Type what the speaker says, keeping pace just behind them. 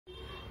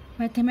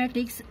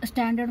Mathematics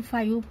standard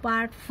 5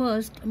 part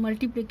first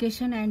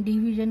multiplication and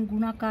division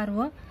गुणाकार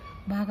व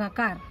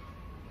भागाकार।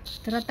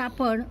 तर आता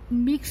आपण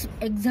मिक्स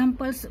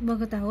एक्झाम्पल्स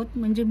बघत आहोत,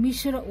 म्हणजे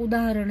मिश्र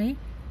उदाहरणे।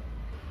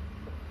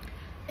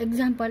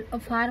 Example, a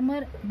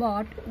farmer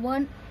bought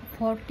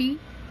 140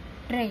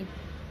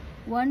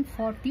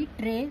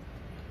 tray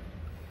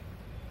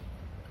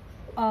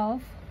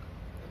of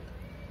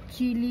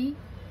chilli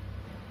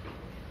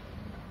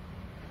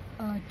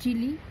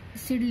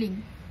seedling.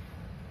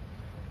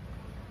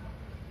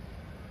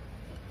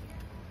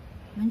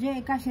 म्हणजे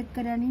एका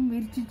शेतकऱ्याने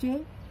मिरचीचे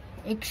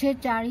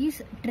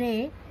 140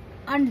 ट्रे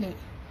आणले।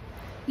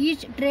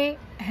 Each tray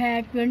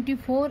had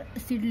 24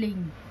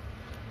 seedling.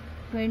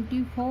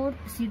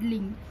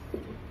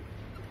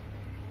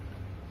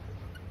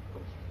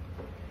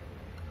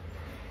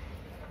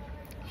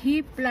 He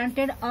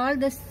planted all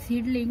the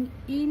seedling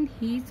in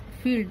his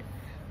field,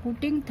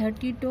 putting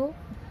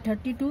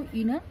 32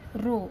 in a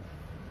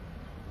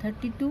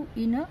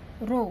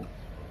row.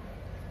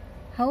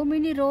 How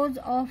many rows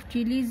of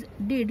chilies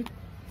did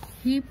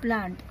he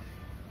plant?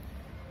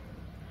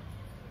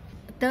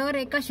 तर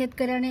एका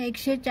शेतकऱ्याने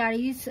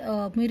 140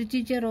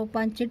 मिरचीचे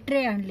रोपांचे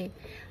ट्रे आणले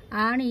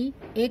आणि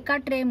एका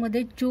ट्रे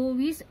मध्ये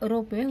 24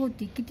 रोपे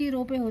होती। किती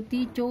रोपे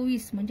होती?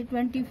 24 म्हणजे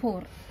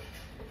 24।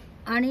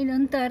 आणि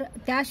नंतर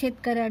त्या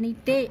शेतकऱ्याने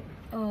ते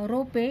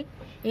रोपे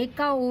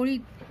एका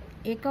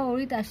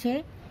ओळीत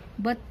असे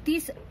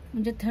 32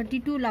 म्हणजे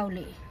 32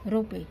 लावले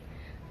रोपे।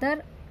 तर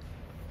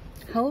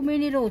हाऊ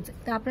मेनी रोज,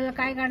 तर आपल्याला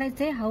काय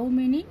काढायचे? हाऊ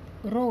मेनी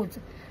रोज।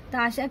 तर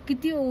अशा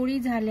किती ओळी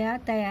झाल्या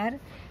तयार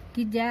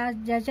की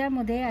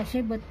ज्याच्यामध्ये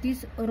असे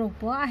 32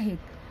 रोप आहेत।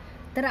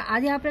 तर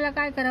आधी आपल्याला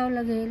काय करावं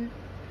लागेल?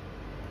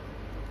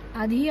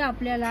 आधी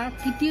आपल्याला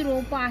किती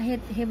रोप आहेत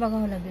हे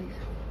बघावं लागेल।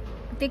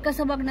 ते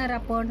कसं बघणार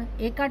आपण?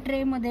 एका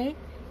ट्रे मध्ये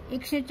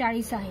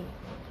 140 आहे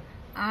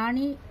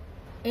आणि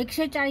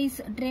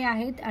 140 ट्रे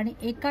आहेत आणि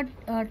एका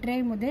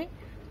ट्रे मध्ये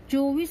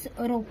 24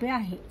 रोपे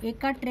आहे।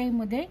 एका ट्रे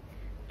मध्ये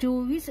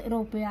 24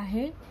 रोपे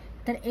आहे।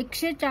 तर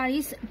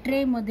 140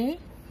 ट्रे मध्ये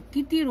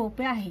किती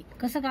रोपे आहे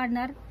कसं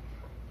काढणार?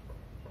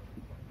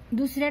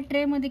 दुसऱ्या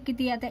ट्रे मध्ये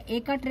किती? आता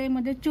एका ट्रे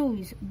मध्ये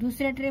 24,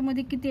 दुसऱ्या ट्रे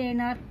मध्ये किती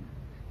येणार?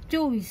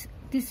 24,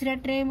 तिसऱ्या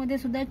ट्रे मध्ये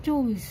सुद्धा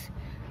 24।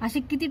 असे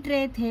किती ट्रे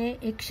आहेत? हे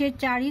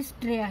 140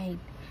 ट्रे आहेत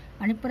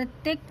आणि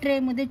प्रत्येक ट्रे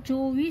मध्ये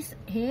 24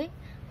 हे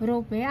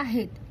रोपे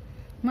आहेत।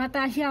 मग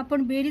आता अशी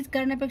आपण बेरीज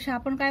करण्यापेक्षा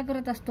आपण काय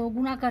करत असतो?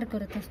 गुणाकार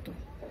करत असतो।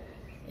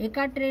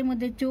 एका ट्रे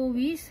मध्ये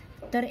 24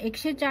 तर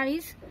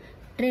 140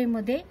 ट्रे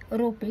मध्ये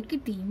रोपे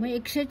किती? मग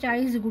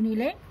 140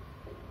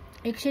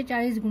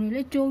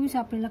 गुणिले 24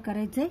 आपल्याला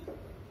करायचे।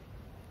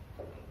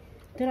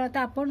 तर आता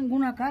आपण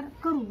गुणाकार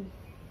करू।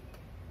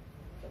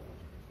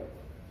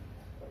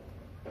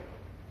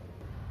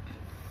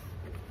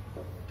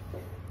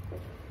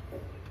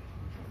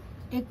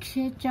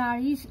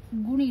 (140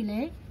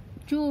 गुणिले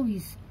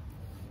 24).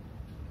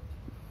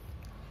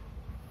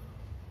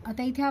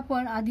 आता इथे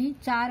आपण आधी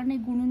 4 ने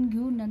गुणून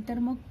घेऊ, नंतर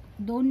मग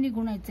 2 ने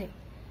गुणायचे।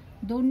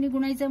 2 ने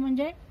गुणायचं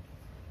म्हणजे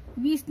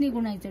 20 ने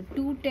गुणायचं।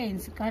 2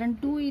 टेन्स, कारण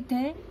 2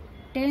 इथे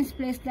टेन्स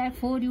प्लेसला आहे,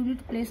 4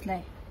 युनिट प्लेसला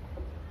आहे।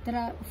 तर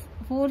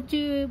 4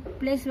 ची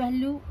प्लेस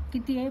व्हॅल्यू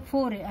किती आहे?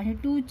 4 आहे आणि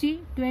 2 ची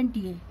 20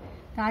 आहे।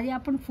 तर आधी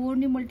आपण 4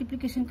 ने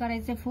मल्टिप्लिकेशन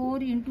करायचे।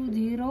 4 ×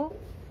 0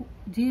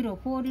 0,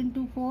 4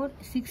 × 4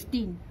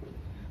 16,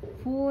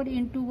 4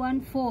 × 1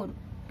 4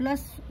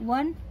 प्लस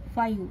 1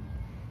 5।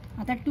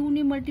 आता 2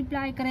 ने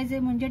मल्टिप्लाय करायचे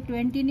म्हणजे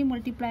 20 ने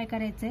मल्टिप्लाय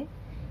करायचे।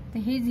 तर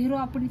हे 0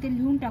 आपण इथे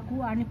लिहून टाकू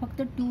आणि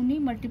फक्त 2 ने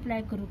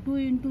मल्टिप्लाय करू। 2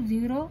 ×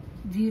 0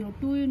 0,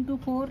 2 ×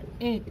 4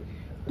 8,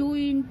 2 ×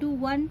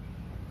 1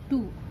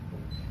 2।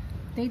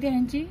 तर इथे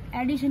ह्यांची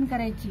ऍडिशन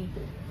करायची।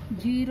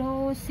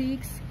 0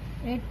 6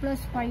 8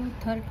 प्लस 5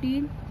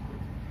 13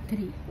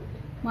 3।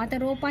 मग आता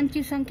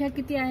रोपांची संख्या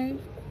किती आहे?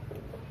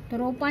 तर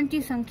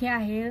रोपांची संख्या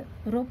आहे,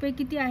 रोपे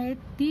किती आहेत?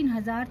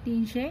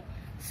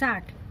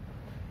 3360।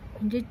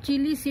 म्हणजे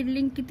चिली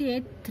सीडलिंग किती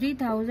आहेत?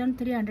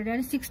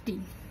 3360।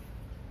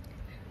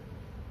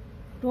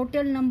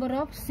 Total number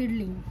of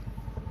seedling,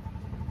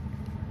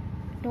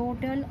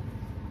 total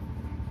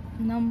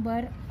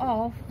number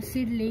of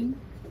seedling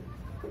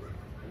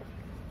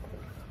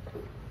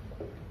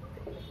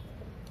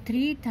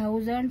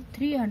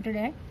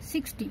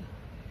 3360।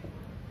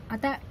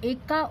 आता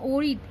एका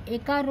ओळीत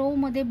एका रो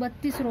मध्ये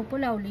 32 रोपं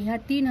लावली। ह्या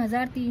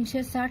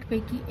 3360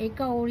 पैकी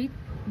एका ओळीत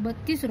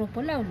 32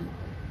 रोपं लावली।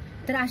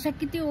 तर अशा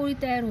किती ओळी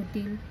तयार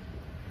होतील?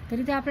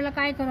 तरी ते आपल्याला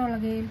काय करावं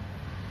लागेल?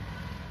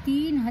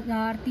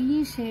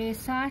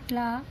 3360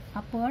 ला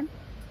आपण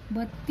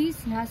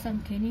 32 ह्या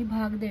संख्येने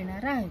भाग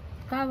देणार आहेत।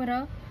 का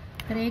बरं?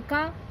 तर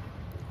एका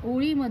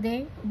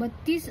ओळीमध्ये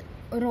 32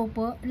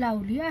 रोपं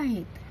लावली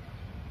आहेत।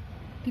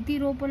 किती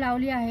रोपं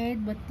लावली आहेत?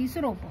 32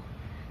 रोपं।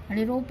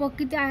 आणि रोपं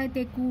किती आहेत?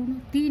 एकूण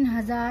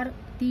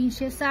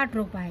 3360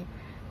 रोपं आहेत।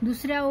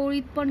 दुसऱ्या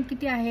ओळीत पण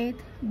किती आहेत?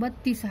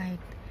 32 आहेत।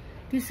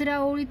 तिसऱ्या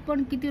ओळीत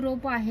पण किती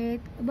रोपं आहेत?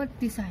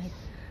 32 आहेत।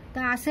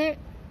 तर असे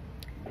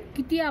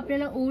किती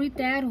आपल्याला ओळी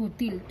तयार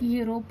होतील की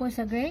हे रोपं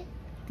सगळे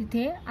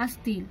तिथे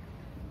असतील?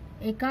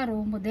 एका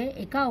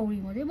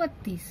ओळीमध्ये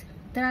 32।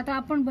 तर आता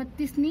आपण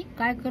 32नी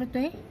काय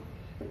करतोय,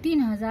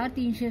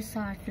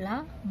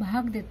 3360ला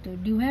भाग देतोय,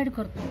 डिव्हाइड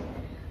करतोय.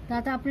 तर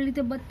आता आपल्याला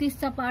इथे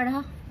 32चा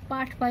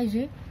पाठ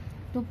पाहिजे.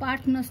 तो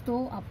पाठ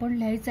नसतो, आपण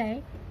लिहायचा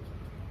आहे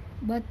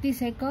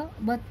 32 एक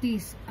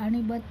 32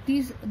 आणि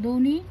 32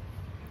 दोन्ही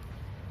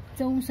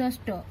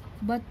 64,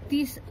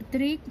 32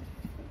 त्रिक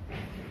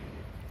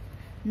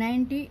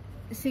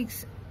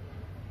 96,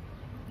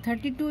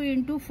 32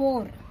 इंटू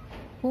 4,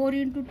 4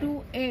 इंटू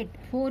 2 8,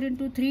 4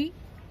 इंटू 3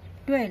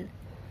 12.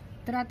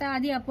 तर आता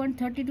आधी आपण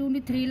 32नी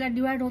 3ला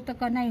डिवाइड होतं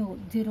का, नाही होत,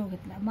 0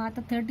 घेतला. मग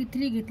आता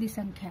 33 घेतली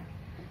संख्या,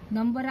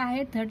 नंबर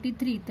आहे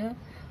 33. तर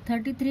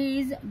 33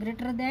 इज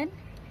ग्रेटर दॅन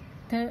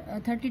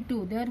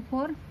 32.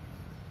 देअरफॉर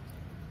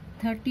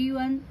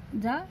 31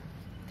 जा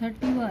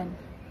 31,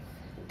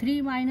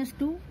 3 minus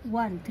 2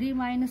 1, 3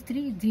 minus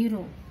 3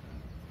 0,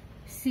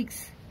 6.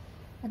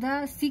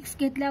 आता 6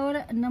 घेतल्यावर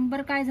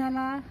नंबर काय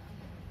झाला,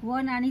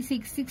 1 आणि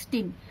 6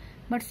 16.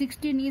 But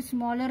 16 is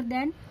smaller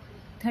than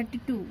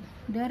 32.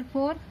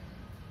 Therefore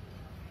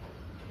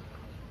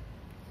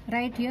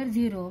right here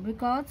 0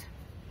 because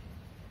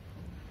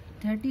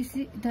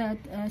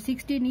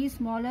 16 is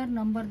smaller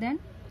number than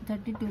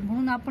 32.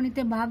 म्हणून आपण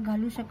इथे भाग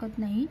घालू शकत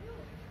नाही,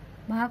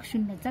 भाग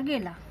शून्याचा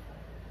गेला.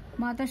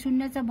 मग आता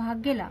शून्याचा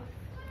भाग गेला,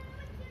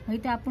 मग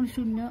इथे आपण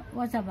 0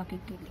 वजाबाकी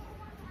केली.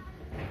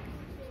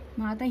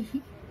 मग आता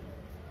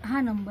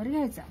हा नंबर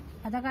घ्यायचा.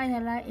 आता काय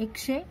झाला,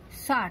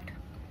 160.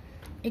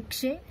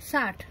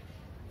 160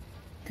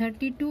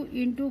 32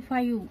 इंटू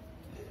 5,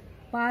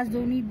 5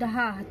 दोन्ही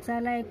 10,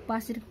 हाताला 1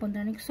 5 1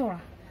 15 1 16,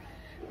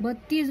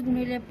 32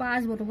 गुणिले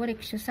 5 बरोबर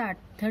 160.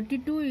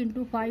 32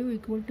 इंटू 5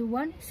 इक्वल टू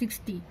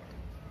 160.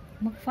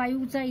 मग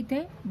 5चा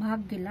इथे भाग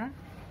गेला,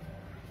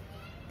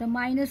 तर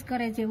मायनस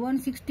करायचे,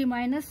 160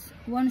 मायनस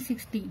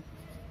 160.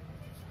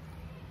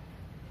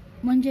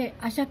 म्हणजे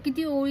अशा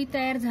किती ओळी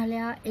तयार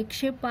झाल्या,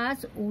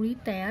 105 ओळी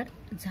तयार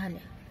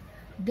झाल्या.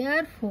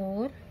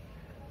 Therefore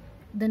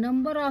the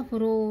number of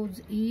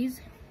rose is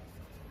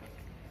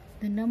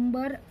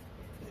 105.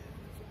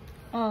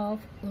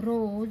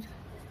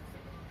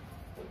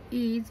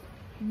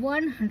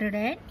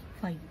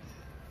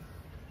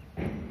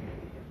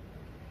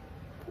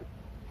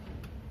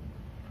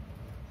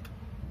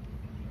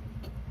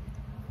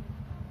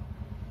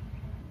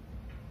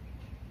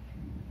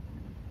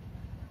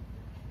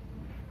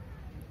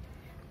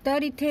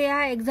 तर इथे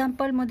या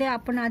एक्झाम्पलमध्ये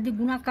आपण आधी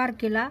गुणाकार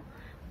केला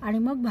आणि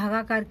मग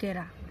भागाकार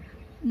केला,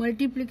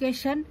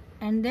 मल्टिप्लिकेशन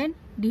अँड देन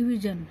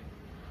डिव्हिजन.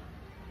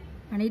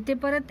 आणि इथे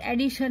परत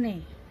ॲडिशन आहे,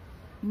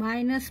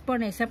 मायनस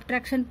पण आहे,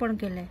 सबट्रॅक्शन पण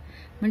केलं आहे.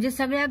 म्हणजे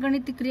सगळ्या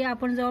गणिती क्रिया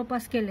आपण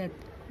जवळपास केल्या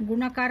आहेत.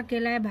 गुणाकार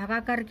केला आहे,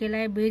 भागाकार केला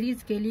आहे,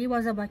 बेरीज केली,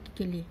 वजाबाकी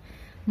केली आहे,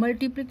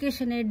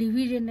 मल्टिप्लिकेशन आहे,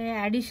 डिव्हिजन आहे,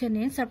 ॲडिशन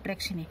आहे,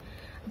 सबट्रॅक्शन आहे.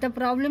 आता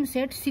प्रॉब्लेम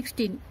सेट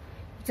 16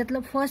 याच्यातलं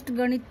फर्स्ट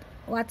गणित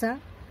वाचा.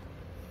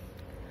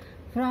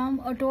 From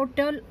a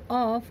total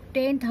of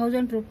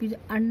 10,000 rupees,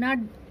 Anna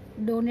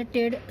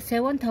donated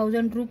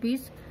 7,000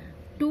 rupees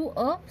to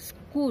a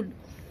school.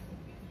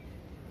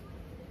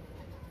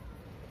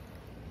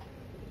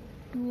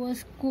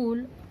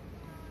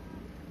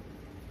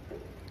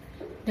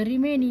 The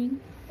remaining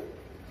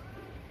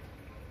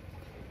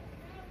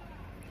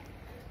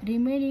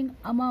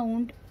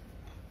amount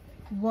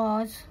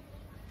was to be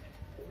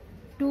divided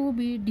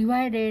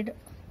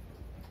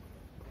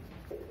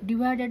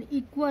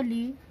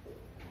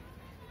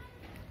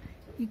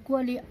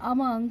equally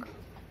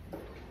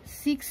among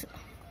 6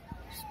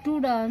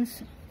 students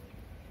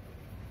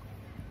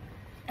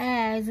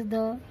as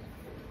the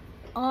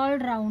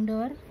all-round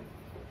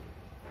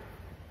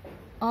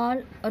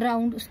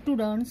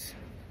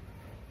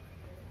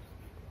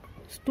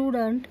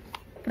student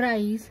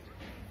prize.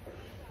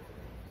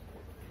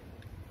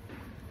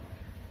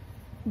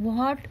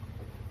 What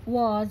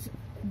was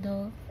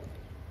the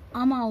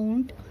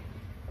amount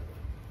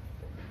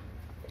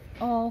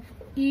of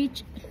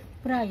each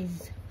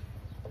prize?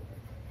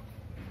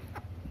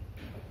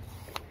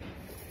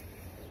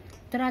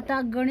 तर आता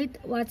गणित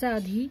वाचा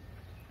आधी.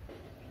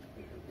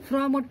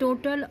 From a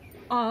total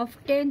of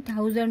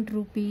 10,000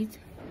 rupees,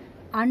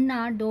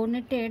 Anna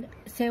donated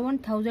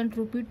 7,000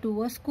 rupees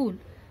to a school.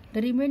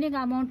 The remaining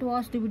amount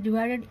was to be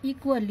divided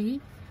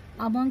equally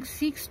among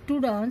 6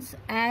 students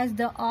as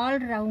the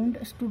all-round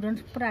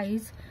student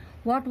prize.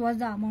 What was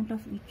the amount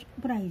of each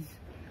prize?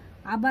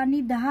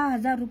 आबांनी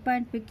 10,000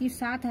 रुपयांपैकी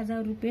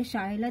 7,000 रुपये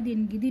शाळेला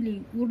देणगी दिली.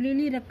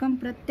 उरलेली रक्कम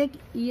प्रत्येक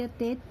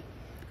इयत्तेत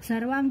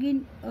सर्वांगीण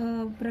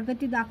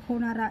प्रगती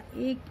दाखवणारा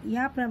एक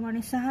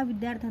याप्रमाणे 6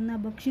 विद्यार्थ्यांना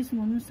बक्षीस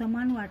म्हणून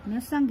समान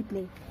वाटण्यास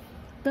सांगितले.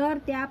 तर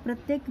त्या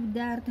प्रत्येक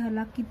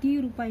विद्यार्थ्याला किती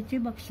रुपयाचे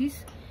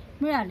बक्षीस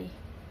मिळाले?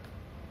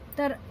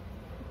 तर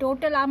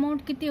टोटल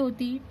अमाऊंट किती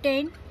होती?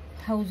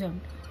 10,000.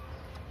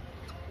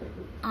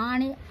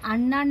 आणि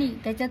अण्णांनी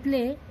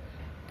त्याच्यातले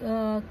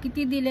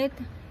किती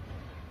दिलेत?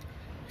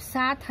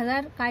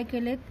 7,000 काय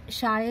केलेत?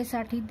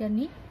 शाळेसाठी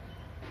त्यांनी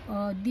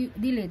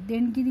दिले,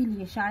 देणगी दिली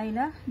आहे,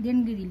 शाळेला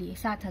देणगी दिली आहे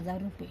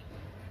 7,000 रुपये.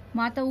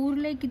 मग आता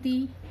उरले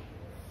किती?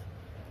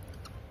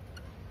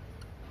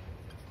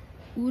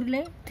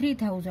 उरले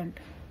 3,000.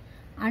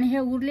 आणि हे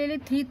उरलेले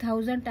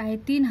 3000 आहेत,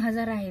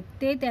 3000 आहेत,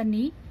 ते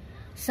त्यांनी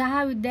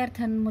 6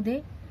 विद्यार्थ्यांमध्ये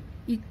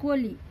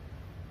इक्वली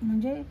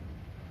म्हणजे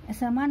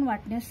समान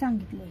वाटण्यास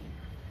सांगितले.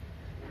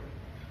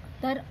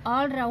 तर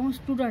ऑल राऊंड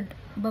स्टुडंट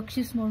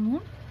बक्षीस म्हणून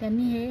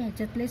त्यांनी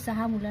ह्याच्यातले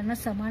 6 मुलांना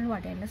समान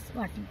वाटायला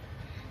वाटले.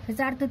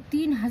 याचा अर्थ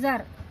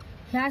 3000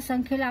 ह्या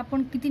संख्येला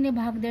आपण कितीने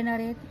भाग देणार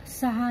आहेत?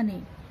 6 ने.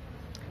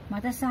 मग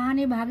आता 6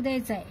 ने भाग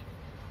द्यायचा आहे.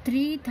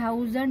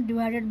 3000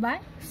 डिवायडेड बाय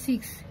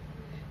 6.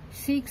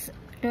 6,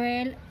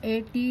 12,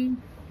 18,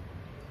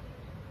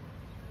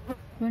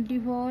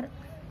 24,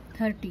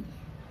 30.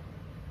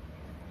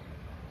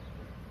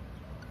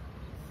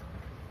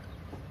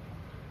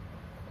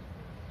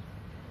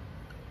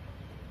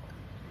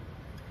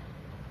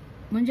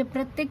 म्हणजे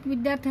प्रत्येक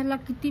विद्यार्थ्याला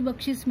किती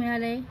बक्षीस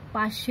मिळाले?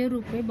 500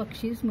 रुपये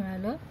बक्षीस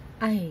मिळालं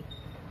आहे.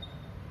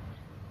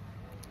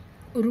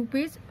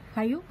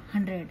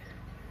 ₹500.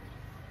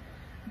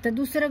 तर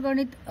दुसरं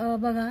गणित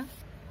बघा.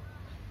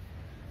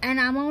 An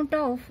amount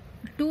of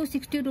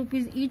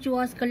 ₹260 each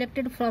was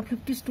collected from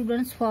 50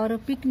 students for a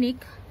picnic.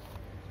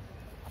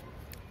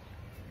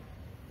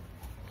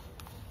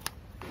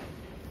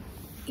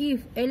 If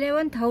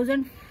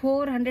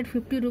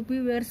 ₹11,450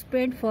 were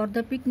spent for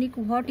the picnic,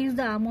 what is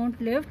the amount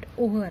left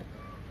over?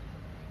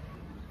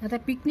 आता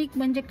पिकनिक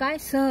म्हणजे काय?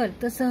 सहल.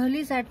 तर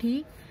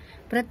सहलीसाठी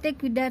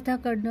प्रत्येक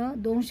विद्यार्थ्याकडनं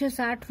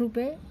 260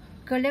 रुपये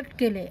कलेक्ट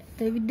केले.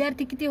 तर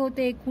विद्यार्थी किती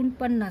होते? एकूण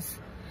 50.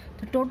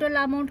 तर टोटल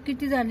अमाऊंट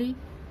किती झाली?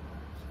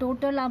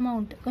 टोटल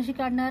अमाऊंट कशी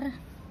काढणार?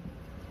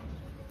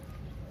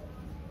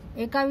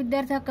 एका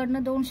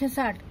विद्यार्थ्याकडनं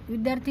 260,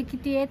 विद्यार्थी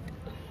किती आहेत?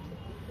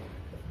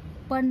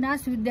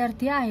 50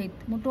 विद्यार्थी आहेत.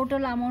 मग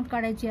टोटल अमाऊंट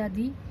काढायची.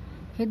 आधी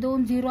हे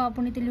 2 झिरो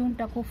आपण इथे लिहून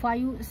टाकू.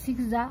 5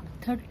 6 जा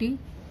 30,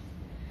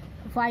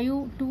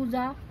 5 2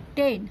 जा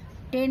 10,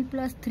 10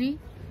 + 3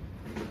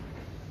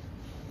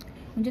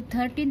 म्हणजे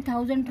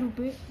 13,000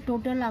 रुपये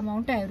टोटल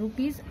अमाऊंट आहे.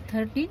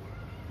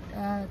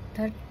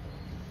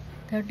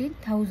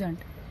 ₹13,000.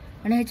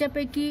 आणि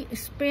ह्याच्यापैकी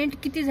स्पेंट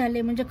किती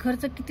झाले म्हणजे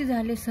खर्च किती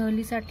झाले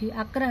सहलीसाठी?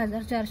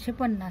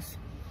 11,450.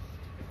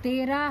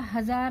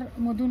 13,000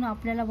 मधून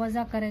आपल्याला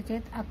वजा करायचे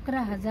आहेत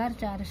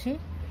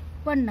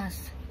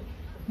 11,450.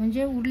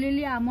 म्हणजे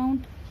उरलेली अमाऊंट,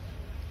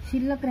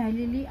 शिल्लक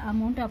राहिलेली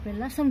अमाऊंट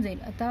आपल्याला समजेल.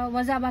 आता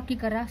वजाबाकी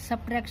करा,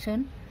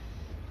 सबट्रॅक्शन.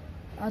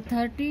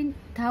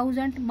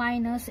 13,000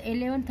 मायनस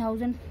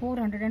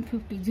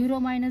 11,450. 0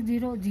 -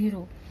 0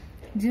 0,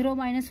 0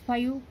 -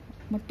 5,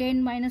 मग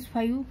 10 -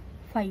 5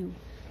 5,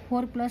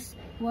 4 +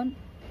 1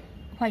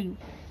 5.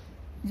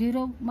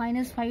 0 -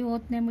 5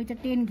 होत नाही, मग इथे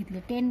 10 घेतले.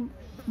 10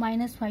 -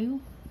 5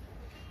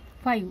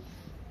 5,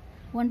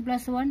 1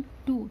 + 1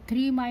 2,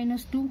 3 -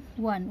 2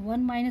 1,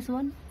 1 -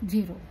 1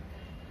 0.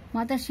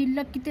 मग आता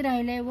शिल्लक किती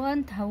राहिले?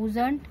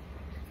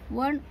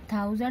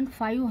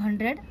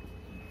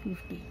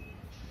 1,550.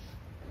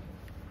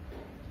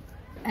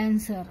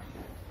 आन्सर.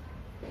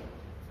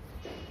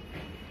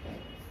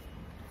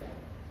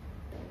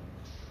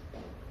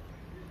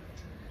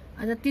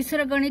 आता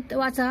तिसरं गणित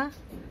वाचा.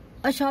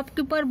 A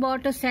shopkeeper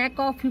bought a sack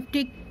of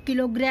 50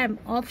 kilogram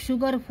of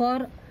sugar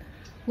for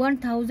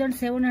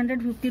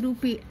 1,750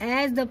 रुपये.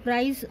 As the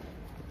price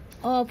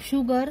of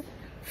sugar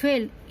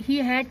fell, he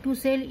had to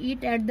sell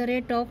it at the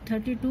rate of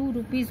 32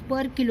 rupees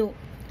per kilo.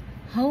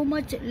 How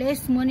much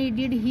less money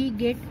did he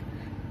get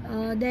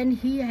than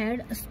he had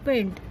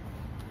spent?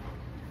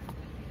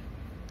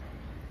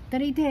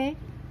 तर इथे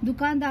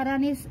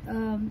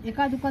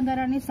एका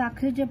दुकानदाराने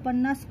साखरेचे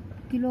 50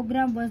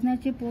 kilogram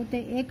वजनाचे पोते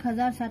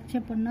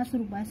 1,750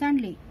 रुपयास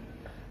आणले.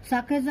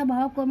 साखरेचा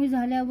भाव कमी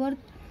झाल्यावर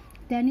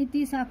त्यांनी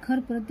ती साखर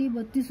प्रति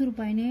 32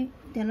 रुपयाने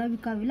त्याला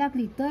विकावी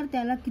लागली. तर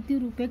त्याला किती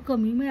रुपये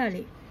कमी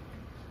मिळाले?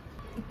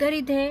 तर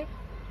इथे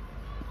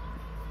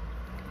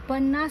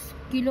 50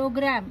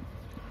 किलोग्रॅम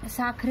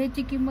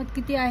साखरेची किंमत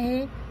किती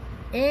आहे?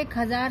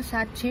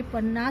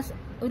 1,750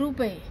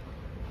 रुपये.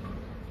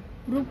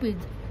 रुपीज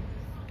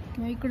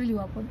किंवा इकडे लिहू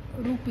आपण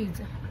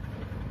रुपीज.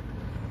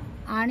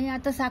 आणि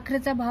आता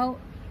साखरेचा भाव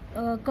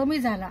कमी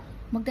झाला,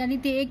 मग त्यांनी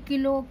ती 1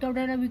 किलो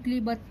केवढ्याला विकली?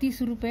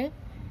 32 रुपये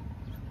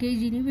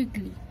केजीने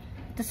विकली.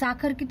 तर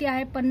साखर किती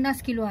आहे?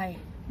 50 किलो आहे.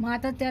 मग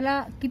आता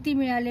त्याला किती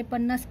मिळाले?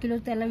 50 किलो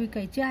त्याला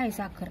विकायची आहे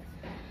साखर.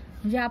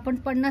 म्हणजे आपण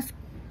 50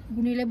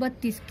 गुणिले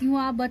 32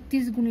 किंवा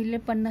 32 गुणिले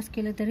 50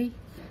 केलं तरी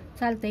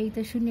चालतंय.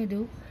 इथे 0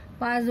 देऊ.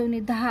 5 2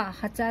 10,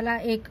 हाताला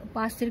 1,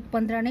 5 3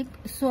 15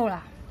 1 16.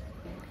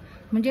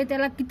 म्हणजे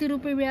त्याला किती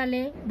रुपये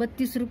मिळाले?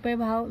 32 रुपये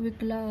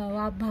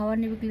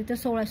भावाने विकले तर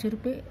 1,600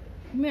 रुपये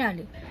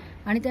मिळाले.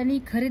 आणि त्यांनी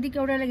खरेदी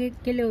केवढ्याला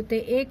केले होते?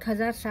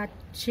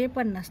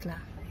 1,750ला.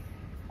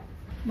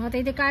 मग आता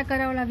इथे काय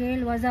करावं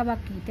लागेल?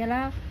 वजाबाकी.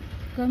 त्याला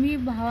कमी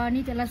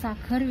भावाने त्याला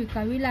साखर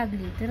विकावी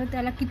लागली, तर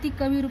त्याला किती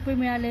कमी रुपये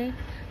मिळाले?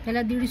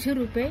 त्याला 150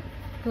 रुपये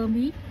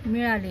कमी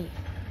मिळाले.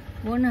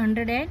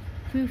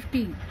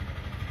 150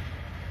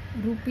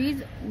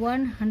 रुपीज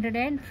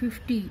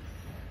 150.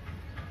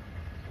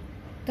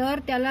 तर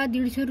त्याला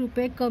 150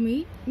 रुपये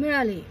कमी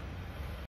मिळाले.